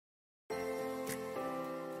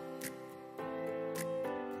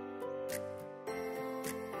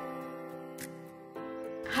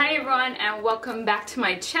everyone, and welcome back to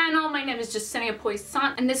my channel. My name is Justenia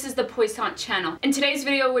Poissant, and this is the Poissant channel. In today's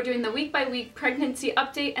video, we're doing the week-by-week pregnancy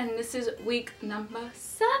update, and this is week number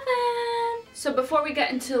 7. So before we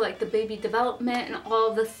get into like the baby development and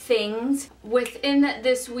all the things, within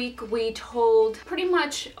this week we told pretty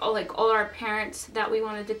much like all our parents that we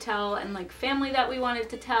wanted to tell and like family that we wanted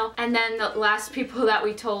to tell. And then the last people that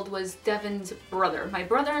we told was Devin's brother, my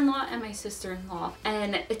brother-in-law and my sister-in-law.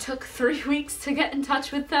 And it took 3 weeks to get in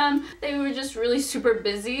touch with them. They were just really super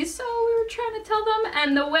busy, so we were trying to tell them.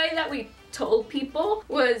 And the way that we told people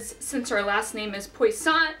was, since our last name is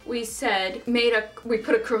Poissant, we said we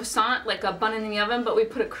put a croissant, like a bun in the oven, but we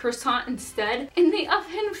put a croissant instead in the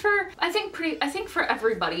oven for I think for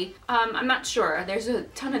everybody. I'm not sure. There's a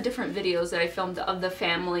ton of different videos that I filmed of the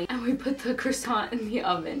family, and we put the croissant in the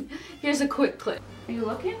oven. Here's a quick clip. Are you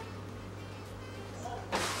looking?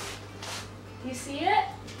 You see it?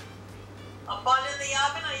 A bun in the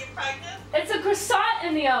oven? Are you pregnant? It's a croissant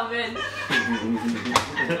in the oven.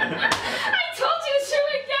 I told you she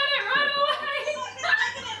would get it right away.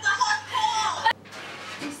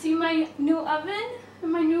 You see my new oven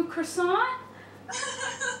and my new croissant?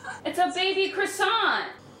 It's a baby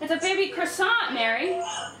croissant. It's a baby croissant, Mary.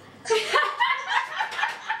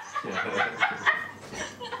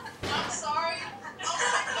 I'm sorry.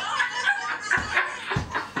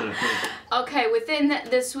 Okay, within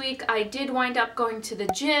this week, I did wind up going to the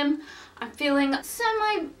gym. I'm feeling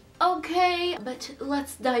semi-okay, but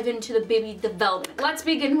let's dive into the baby development. Let's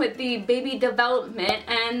begin with the baby development,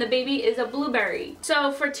 and the baby is a blueberry.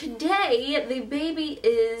 So for today, the baby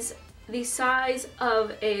is the size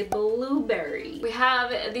of a blueberry. We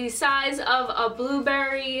have the size of a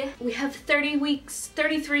blueberry. We have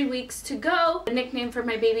 33 weeks to go. The nickname for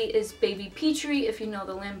my baby is Baby Petrie, if you know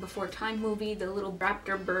the Land Before Time movie, the little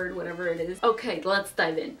raptor bird, whatever it is. Okay, let's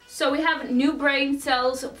dive in. So we have new brain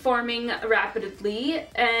cells forming rapidly,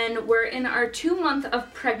 and we're in our 2-month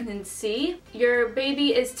of pregnancy. Your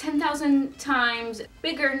baby is 10,000 times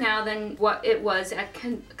bigger now than what it was at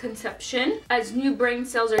conception, as new brain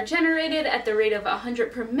cells are generated at the rate of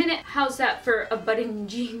 100 per minute. How's that for a budding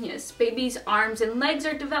genius? Baby's arms and legs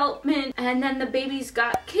are development, and then the baby's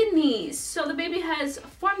got kidneys. So the baby has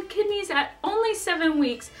formed kidneys at only 7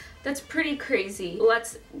 weeks. That's pretty crazy.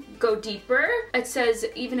 Let's go deeper. It says,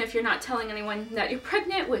 even if you're not telling anyone that you're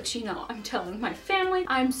pregnant, which, you know, I'm telling my family.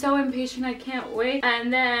 I'm so impatient, I can't wait.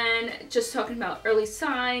 And then just talking about early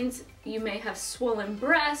signs, you may have swollen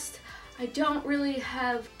breast. I don't really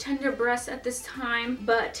have tender breasts at this time,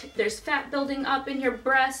 but there's fat building up in your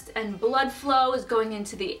breast and blood flow is going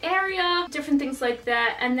into the area, different things like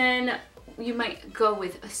that. And then you might go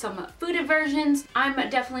with some food aversions. I'm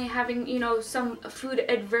definitely having, you know, some food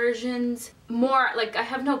aversions. More like I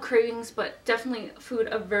have no cravings, but definitely food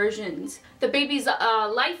aversions. The baby's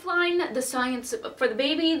lifeline, the science for the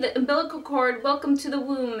baby, the umbilical cord, welcome to the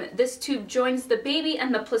womb. This tube joins the baby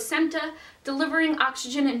and the placenta, delivering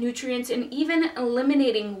oxygen and nutrients and even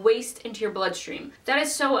eliminating waste into your bloodstream. That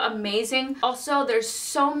is so amazing. Also, there's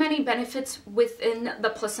so many benefits within the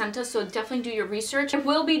placenta, so definitely do your research. I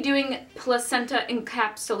will be doing placenta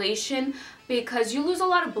encapsulation because you lose a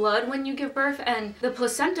lot of blood when you give birth, and the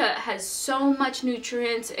placenta has so much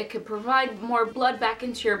nutrients. It could provide more blood back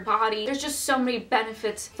into your body. There's just so many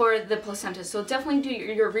benefits for the placenta, so definitely do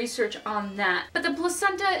your research on that. But the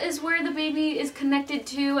placenta is where the baby is connected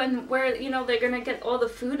to and where, you know, they're gonna get all the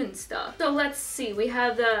food and stuff. So let's see, we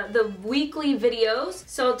have the weekly videos,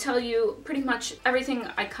 so I'll tell you pretty much everything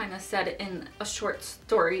I kind of said in a short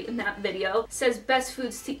story in that video. It says best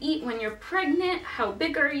foods to eat when you're pregnant, how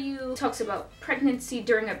big are you, talks about pregnancy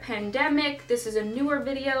during a pandemic. This is a newer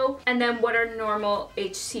video. And then what are normal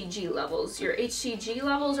HCG levels? Your HCG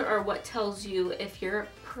levels are what tells you if you're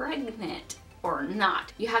pregnant or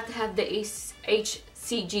not. You have to have the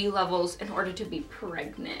HCG levels in order to be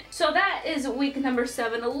pregnant. So that is week number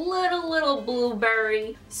 7, a little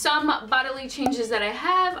blueberry. Some bodily changes that I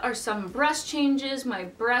have are some breast changes. My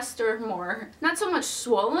breasts are more, not so much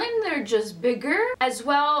swollen, they're just bigger. As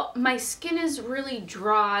well, my skin is really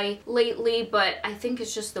dry lately, but I think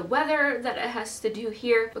it's just the weather that it has to do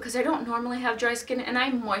here, because I don't normally have dry skin, and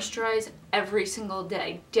I moisturize every single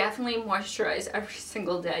day. Definitely moisturize every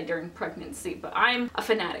single day during pregnancy, but I'm a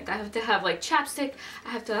fanatic. I have to have like chapstick, I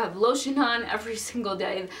have to have lotion on every single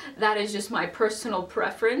day. That is just my personal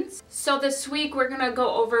preference. So this week we're gonna go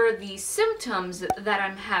over the symptoms that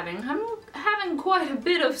I'm having. I'm having having quite a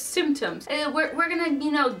bit of symptoms. We're gonna,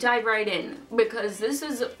 you know, dive right in because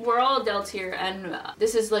we're all adults here and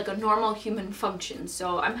this is like a normal human function.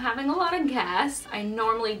 So I'm having a lot of gas. I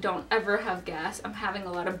normally don't ever have gas. I'm having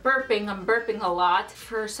a lot of burping. I'm burping a lot.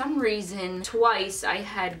 For some reason, twice I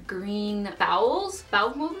had green bowel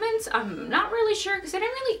movements. I'm not really sure because I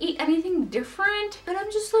didn't really eat anything different, but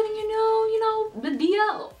I'm just letting you know, the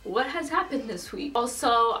DL. What has happened this week?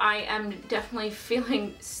 Also, I am definitely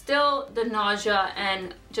feeling still the nausea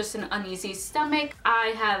and just an uneasy stomach. I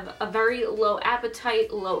have a very low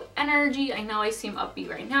appetite, low energy. I know I seem upbeat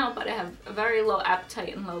right now, but I have a very low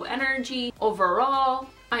appetite and low energy. Overall,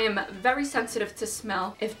 I am very sensitive to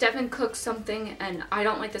smell. If Devin cooks something and I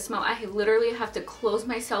don't like the smell, I literally have to close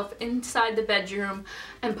myself inside the bedroom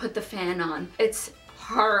and put the fan on. It's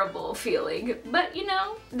horrible feeling, but you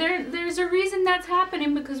know, there's a reason that's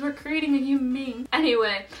happening because we're creating a human being.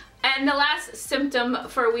 Anyway, and the last symptom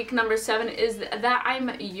for week number 7 is that I'm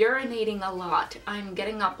urinating a lot. I'm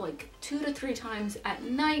getting up like 2 to 3 times at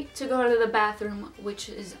night to go to the bathroom, which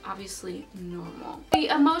is obviously normal. The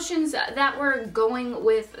emotions that we're going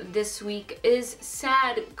with this week is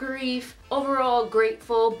sad, grief, overall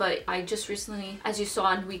grateful, but I just recently, as you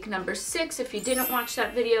saw in week number 6, if you didn't watch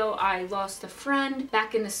that video, I lost a friend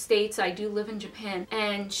back in the States. I do live in Japan,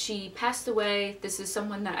 and she passed away. This is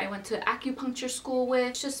someone that I went to acupuncture school with.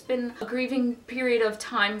 It's just been a grieving period of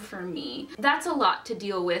time for me. That's a lot to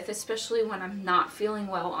deal with, especially when I'm not feeling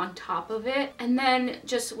well on top of it. And then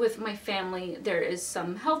just with my family, there is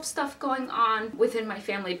some health stuff going on within my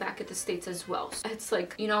family back at the States as well. So it's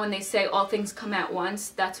like, you know, when they say all things come at once,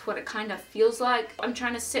 that's what it kind of feels like. I'm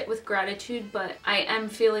trying to sit with gratitude, but I am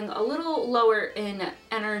feeling a little lower in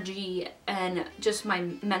energy and just my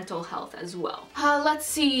mental health as well. Let's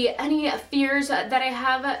see, any fears that I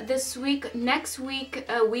have this week. Next week,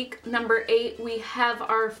 week number 8, we have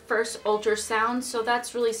our first ultrasound, so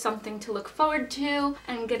that's really something to look forward to,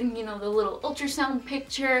 and getting, you know, the little ultrasound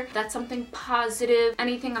picture. That's something positive.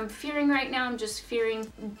 Anything I'm fearing right now, I'm just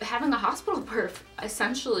fearing having a hospital birth,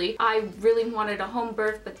 essentially. I really wanted a home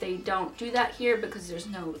birth, but they don't do that here because there's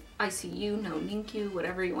no ICU, no NICU,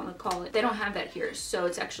 whatever you want to call it. They don't have that here, so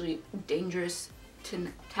it's actually dangerous to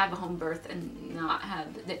have a home birth and not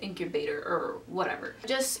have the incubator or whatever.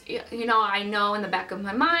 Just, you know, I know in the back of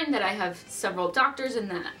my mind that I have several doctors and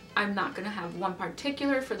that I'm not gonna have one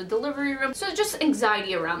particular for the delivery room, so just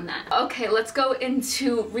anxiety around that. Okay, let's go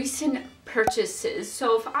into recent purchases.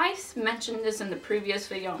 So if I mentioned this in the previous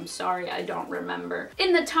video, I'm sorry, I don't remember.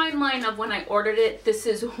 In the timeline of when I ordered it, this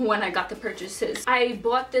is when I got the purchases. I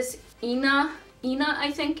bought this Ina,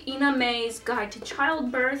 I think, Ina May's Guide to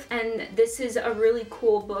Childbirth, and this is a really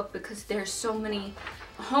cool book because there's so many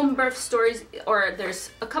home birth stories, or there's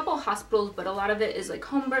a couple hospitals, but a lot of it is like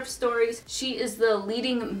home birth stories. She is the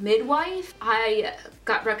leading midwife. I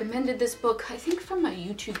got recommended this book, I think from my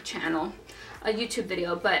YouTube channel, a YouTube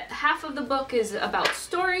video, but half of the book is about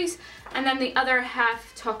stories, and then the other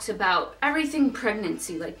half talks about everything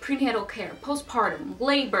pregnancy, like prenatal care, postpartum,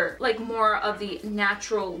 labor, like more of the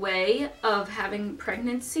natural way of having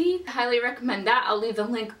pregnancy. I highly recommend that. I'll leave the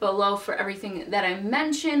link below for everything that I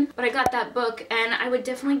mentioned, but I got that book and I would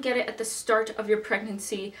definitely get it at the start of your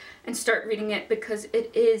pregnancy and start reading it because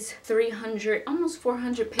it is 300, almost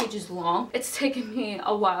 400 pages long. It's taken me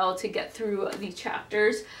a while to get through the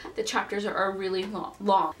chapters. The chapters are really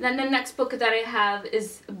long. Then the next book that I have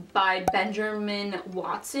is by Benjamin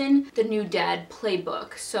Watson, The New Dad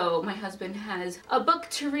Playbook. So my husband has a book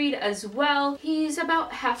to read as well. He's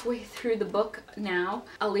about halfway through the book now.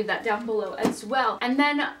 I'll leave that down below as well. And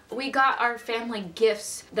then we got our family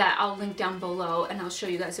gifts that I'll link down below, and I'll show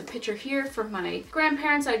you guys a picture here for my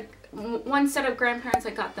grandparents. One set of grandparents, I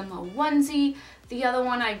got them a onesie. The other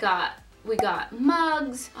one we got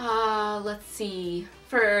mugs. Let's see.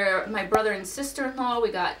 For my brother and sister-in-law,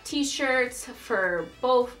 we got t-shirts for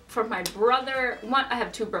my brother. I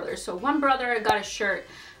have 2 brothers, so one brother I got a shirt,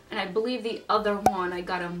 and I believe the other one I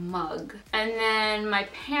got a mug. And then my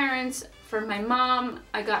parents, for my mom,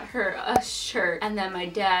 I got her a shirt, and then my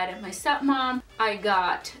dad and my stepmom, I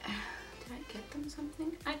got, did I get them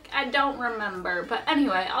something? I don't remember, but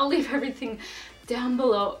anyway, I'll leave everything down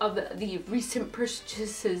below of the recent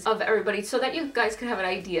purchases of everybody so that you guys can have an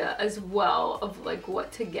idea as well of like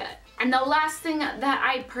what to get. And the last thing that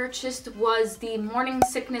I purchased was the Morning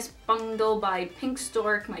Sickness Bundle by Pink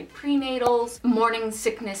Stork, my prenatals morning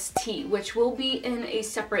sickness tea, which will be in a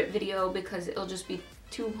separate video because it'll just be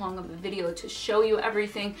too long of a video to show you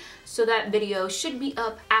everything, so that video should be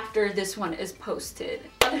up after this one is posted.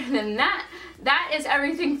 Other than that, that is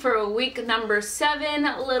everything for week number 7.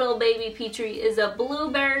 Little baby Petrie is a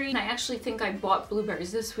blueberry. And I actually think I bought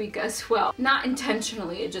blueberries this week as well. Not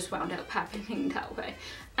intentionally, it just wound up happening that way.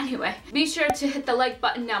 Anyway, be sure to hit the like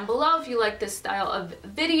button down below if you like this style of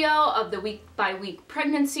video, of the week-by-week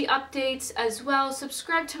pregnancy updates as well.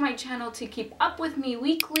 Subscribe to my channel to keep up with me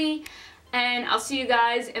weekly, and I'll see you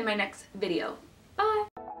guys in my next video. Bye!